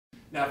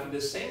Now for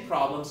this same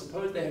problem,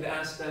 suppose they had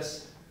asked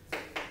us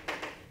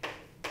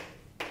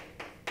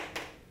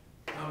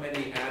how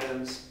many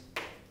atoms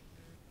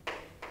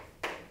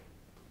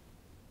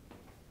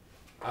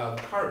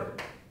of carbon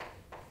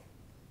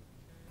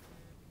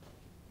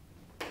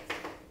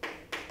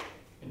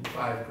in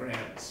 5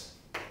 grams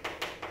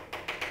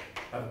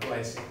of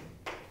glycine.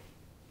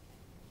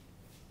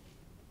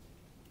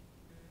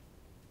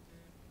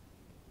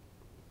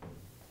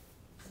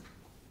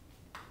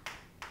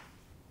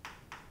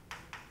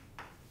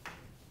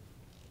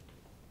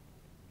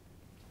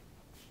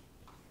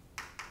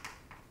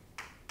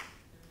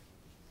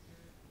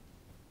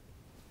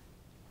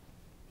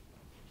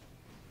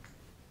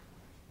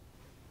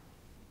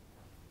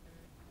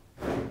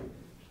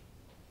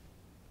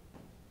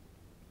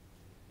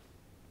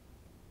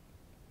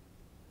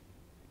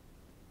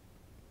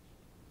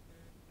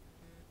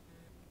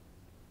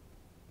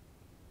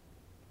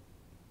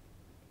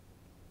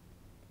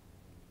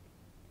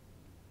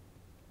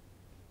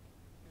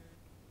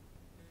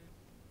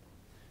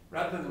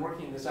 Rather than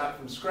working this out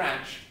from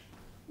scratch,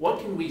 what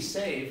can we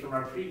say from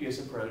our previous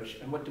approach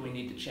and what do we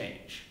need to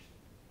change?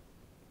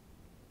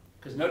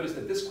 Because notice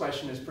that this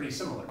question is pretty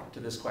similar to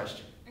this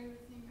question.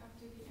 Everything up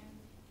to the end,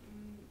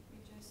 we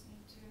just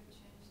need to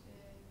change the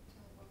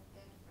total of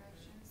dead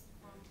fractions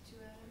from 2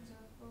 atoms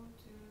of O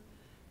to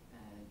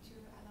 2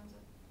 atoms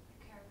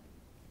of carbon.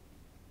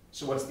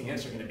 So what's the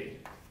answer going to be?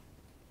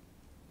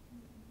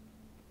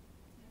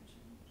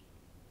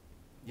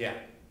 Yeah.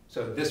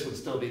 So this would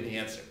still be the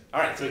answer. All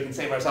right, so we can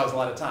save ourselves a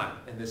lot of time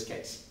in this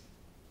case.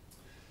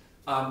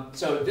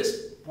 So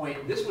this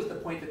was the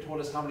point that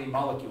told us how many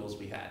molecules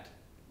we had.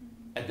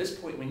 At this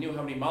point, we knew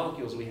how many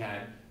molecules we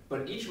had,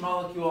 but each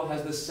molecule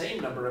has the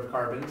same number of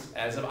carbons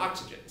as of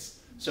oxygens.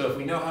 So if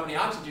we know how many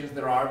oxygens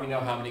there are, we know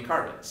how many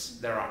carbons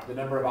there are. The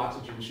number of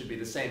oxygens should be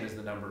the same as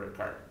the number of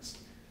carbons.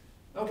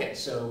 Okay,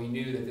 so we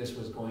knew that this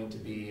was going to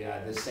be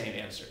the same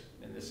answer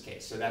in this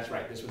case. So that's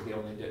right, this was the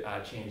only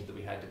change that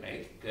we had to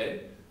make.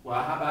 Good. Well,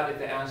 how about if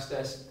they asked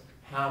us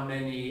how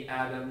many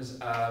atoms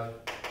of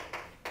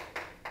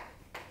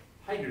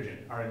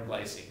hydrogen are in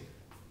glycine?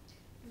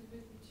 We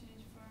will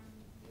change from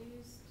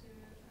this to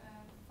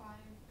 5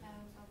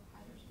 atoms of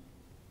hydrogen.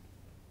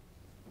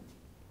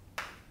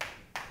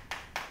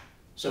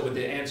 So would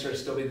the answer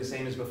still be the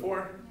same as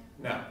before?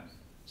 No.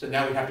 So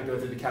now we have to go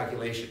through the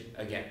calculation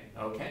again.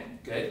 Okay,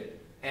 good.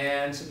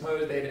 And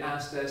suppose they'd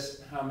asked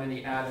us how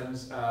many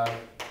atoms of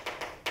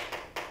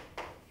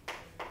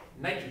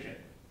nitrogen.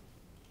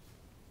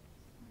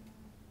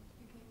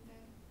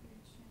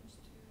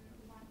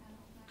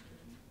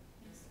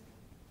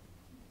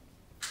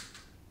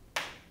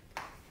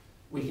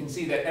 We can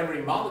see that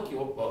every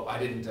molecule, well, I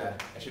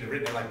should have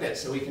written it like this.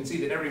 So we can see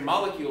that every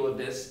molecule of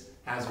this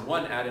has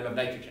 1 atom of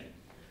nitrogen.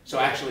 So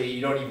actually,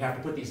 you don't even have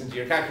to put these into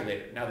your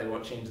calculator. Now they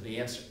won't change the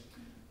answer.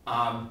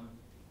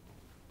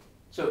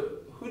 So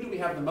who do we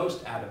have the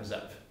most atoms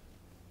of?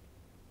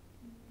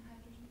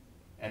 Hydrogen.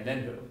 And then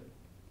who? Carbon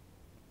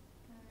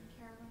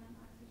and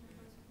oxygen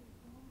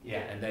both. Yeah,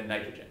 and then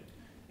nitrogen.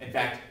 In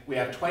fact, we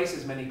have twice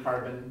as many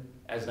carbon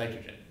as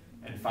nitrogen,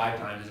 and 5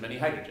 times as many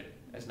hydrogen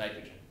as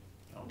nitrogen.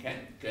 Okay,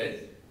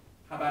 good.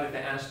 How about if I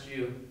asked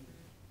you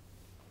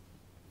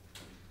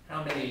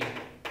how many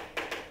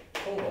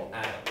total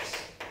atoms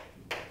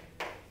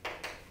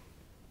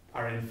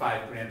are in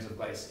 5 grams of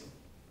glycine?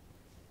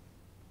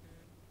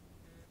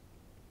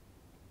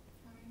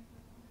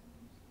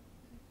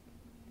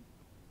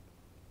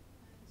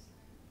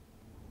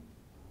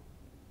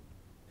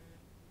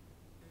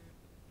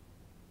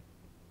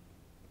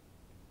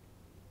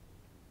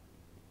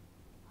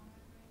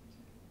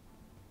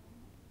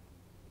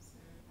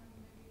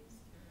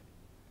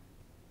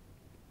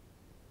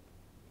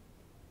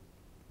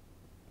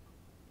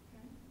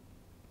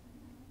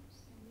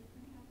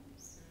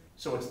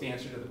 So what's the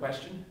answer to the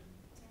question?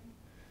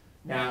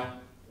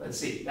 Now, let's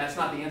see. That's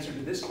not the answer to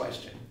this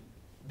question.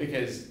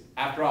 Because,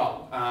 after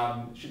all,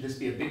 should this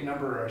be a big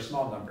number or a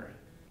small number?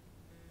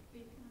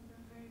 Big number,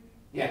 very big.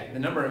 Yeah, the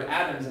number of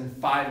atoms in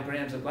 5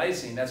 grams of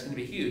glycine, that's going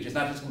to be huge. It's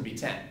not just going to be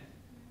 10.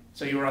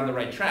 So you were on the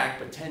right track,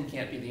 but 10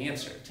 can't be the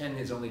answer. 10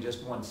 is only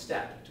just one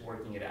step to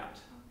working it out.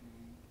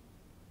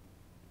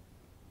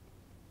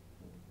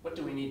 What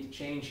do we need to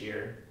change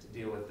here to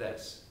deal with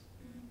this?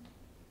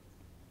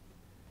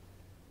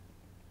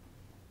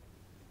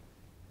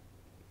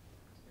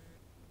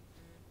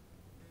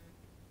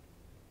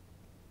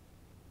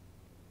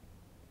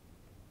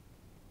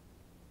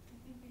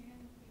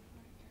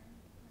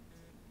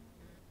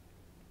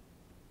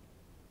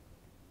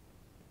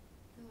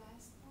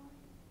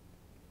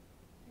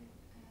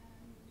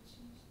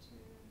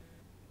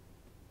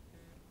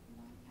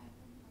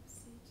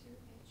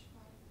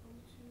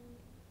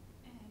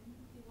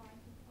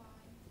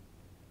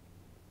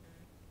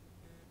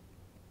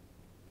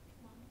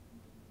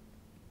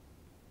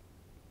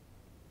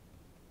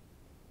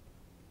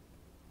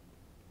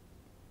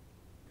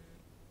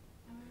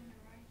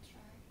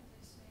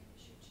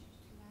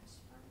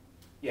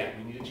 Yeah,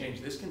 we need to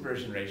change this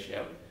conversion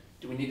ratio.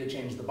 Do we need to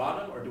change the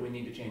bottom or do we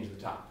need to change the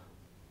top?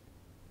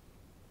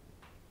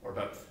 Or or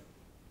both?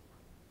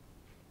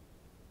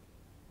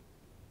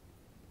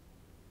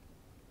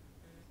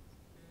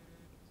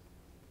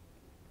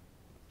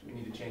 Do we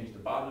need to change the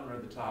bottom or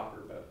the top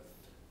or both?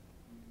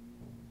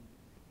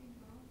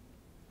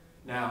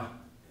 Now,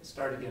 let's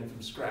start again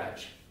from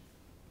scratch.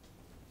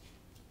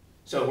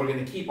 So we're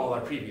going to keep all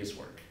our previous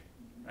work,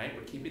 right?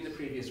 We're keeping the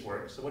previous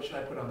work. So what should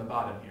I put on the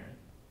bottom here?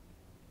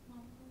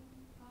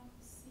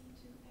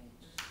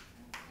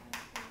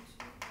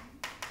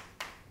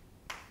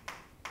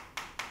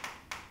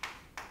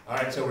 All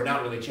right, so we're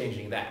not really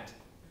changing that.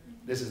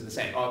 This is the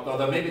same,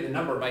 although maybe the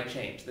number might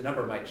change. The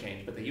number might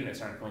change, but the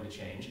units aren't going to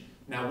change.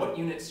 Now, what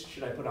units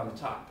should I put on the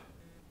top?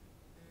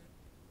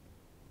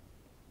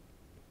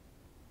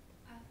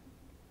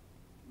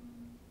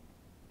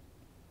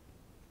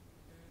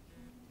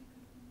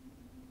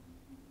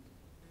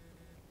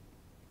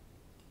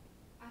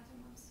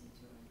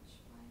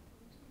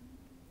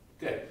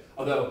 Good.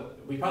 Although,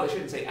 we probably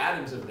shouldn't say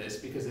atoms of this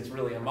because it's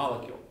really a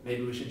molecule.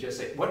 Maybe we should just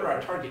say, what are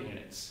our target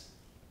units?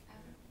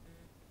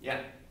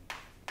 Yeah.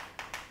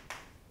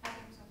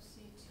 Atoms of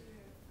C2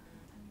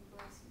 and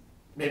glass.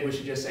 Maybe we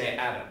should just say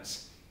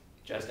atoms.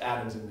 Just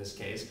atoms in this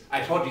case.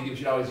 I told you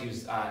should always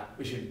use,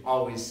 we should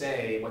always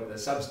say what the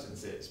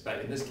substance is,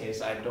 but in this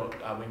case I don't,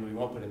 we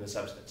won't put in the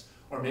substance.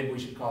 Or maybe we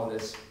should call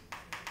this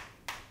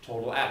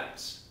total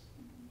atoms.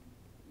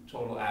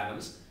 Total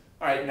atoms.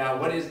 All right, now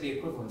what is the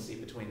equivalency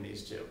between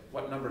these two?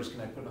 What numbers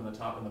can I put on the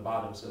top and the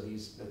bottom so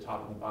these, the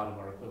top and the bottom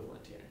are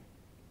equivalent here?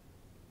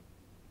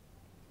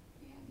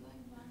 We had like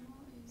 1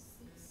 mole is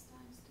 6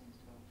 times 10 to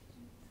the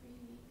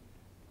 3,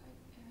 but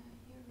here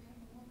we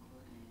have a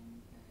molecule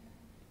and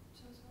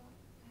total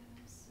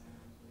atoms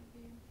will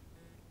be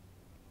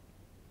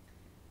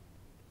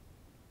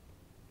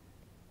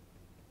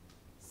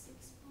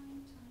 6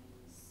 times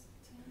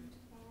 10 to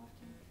the power of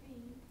 3.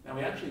 Now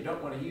we actually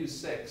don't want to use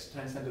 6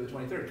 times 10 to the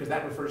 23rd because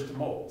that refers to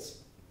moles.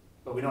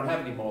 But we don't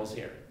have any moles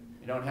here.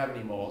 We don't have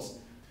any moles.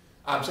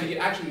 So you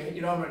actually,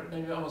 you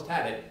almost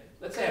had it.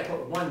 Let's say I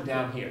put 1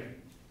 down here.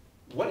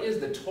 What is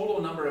the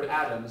total number of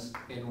atoms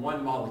in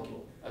one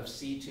molecule of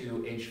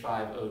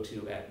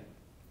C2H5O2N?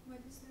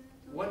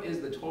 What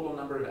is the total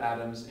number of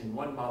atoms in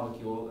one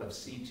molecule of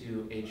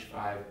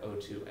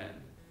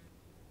C2H5O2N?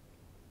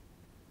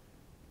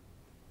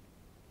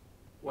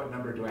 What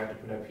number do I have to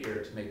put up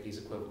here to make these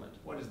equivalent?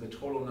 What is the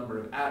total number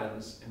of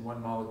atoms in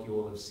one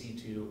molecule of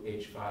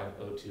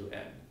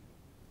C2H5O2N?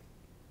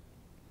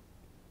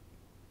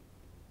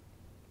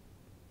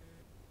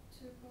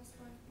 2 plus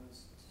 5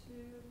 plus 2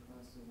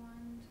 plus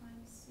 1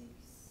 times 6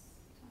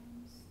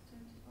 times 10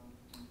 to the power of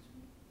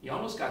 23. You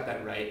almost got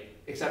that right,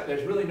 except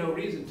there's really no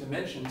reason to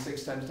mention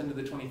 6 times 10 to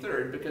the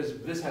 23rd because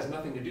this has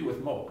nothing to do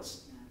with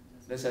moles. Yeah,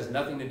 This has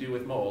nothing to do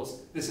with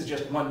moles. This is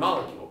just one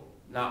molecule,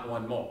 not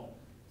one mole.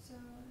 so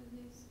it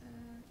is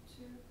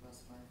 2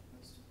 plus 5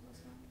 plus 2 plus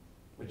 1.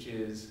 Which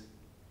is,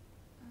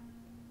 10.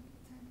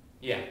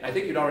 yeah, I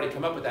think you'd already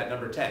come up with that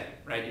number 10,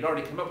 right? You'd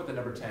already come up with the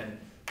number 10,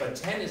 but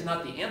 10 is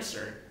not the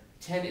answer.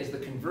 10 is the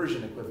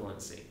conversion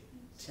equivalency.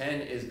 10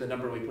 is the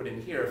number we put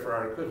in here for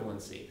our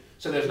equivalency.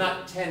 So there's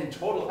not 10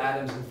 total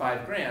atoms in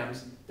 5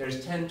 grams,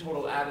 there's 10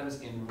 total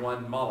atoms in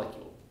one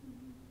molecule.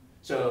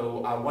 So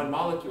one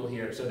molecule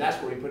here, so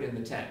that's where we put in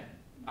the 10.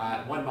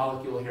 One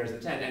molecule here is the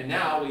 10, and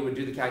now we would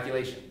do the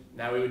calculation.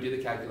 Now we would do the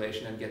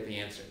calculation and get the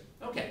answer.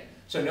 Okay,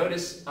 so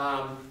notice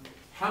how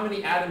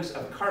many atoms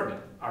of carbon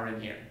are in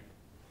here?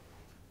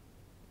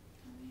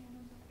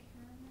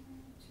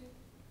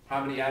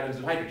 How many atoms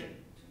of hydrogen?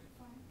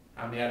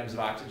 How many atoms of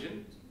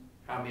oxygen?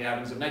 How many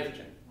atoms of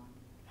nitrogen?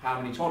 How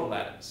many total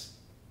atoms?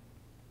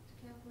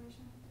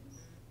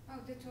 Oh,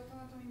 the total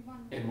atom in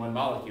one. In one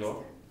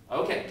molecule.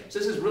 Okay, so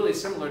this is really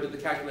similar to the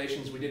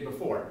calculations we did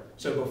before.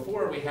 So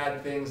before we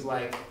had things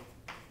like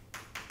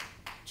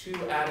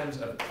 2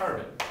 atoms of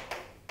carbon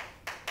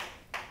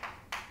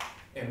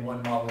in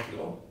one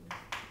molecule,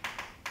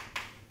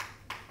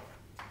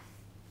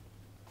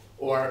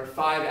 or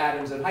 5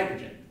 atoms of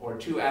hydrogen, or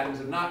 2 atoms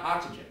of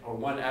oxygen, or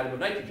 1 atom of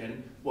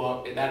nitrogen.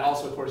 Well, that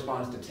also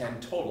corresponds to 10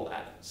 total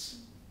atoms.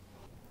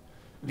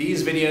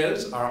 These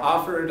videos are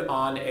offered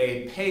on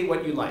a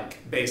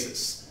pay-what-you-like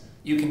basis.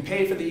 You can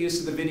pay for the use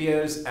of the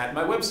videos at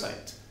my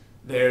website.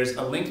 There's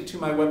a link to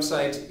my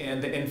website in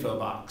the info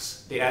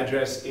box. The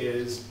address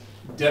is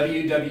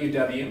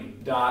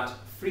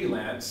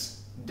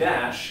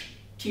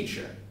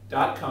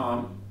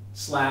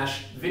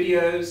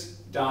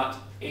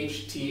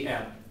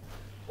www.freelance-teacher.com/videos.htm.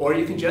 Or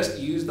you can just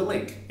use the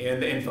link in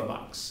the info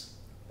box.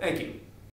 Thank you.